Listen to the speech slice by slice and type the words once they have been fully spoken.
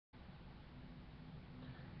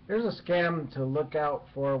Here's a scam to look out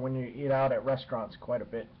for when you eat out at restaurants quite a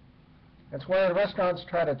bit. It's where the restaurants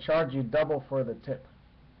try to charge you double for the tip.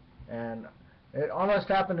 And it almost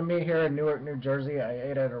happened to me here in Newark, New Jersey. I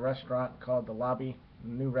ate at a restaurant called The Lobby, a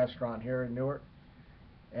new restaurant here in Newark.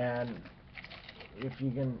 And if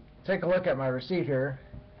you can take a look at my receipt here,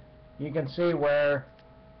 you can see where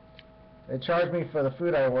they charged me for the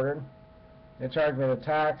food I ordered. They charged me the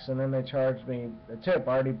tax, and then they charged me the tip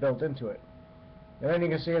already built into it. And then you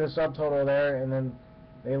can see the subtotal there, and then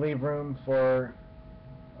they leave room for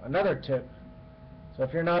another tip. So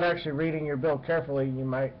if you're not actually reading your bill carefully, you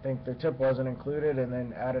might think the tip wasn't included, and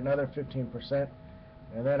then add another 15%,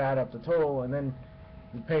 and then add up the total, and then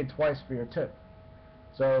you paid twice for your tip.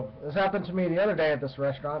 So this happened to me the other day at this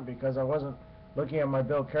restaurant because I wasn't looking at my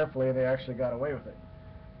bill carefully, and they actually got away with it.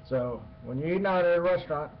 So when you're eating out at a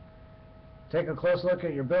restaurant, take a close look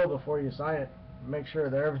at your bill before you sign it. Make sure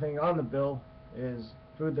that everything on the bill is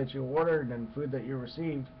food that you ordered and food that you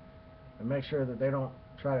received, and make sure that they don't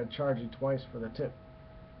try to charge you twice for the tip,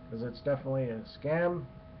 because it's definitely a scam,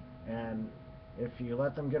 and if you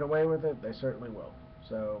let them get away with it, they certainly will.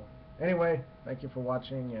 So anyway, thank you for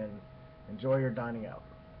watching, and enjoy your dining out.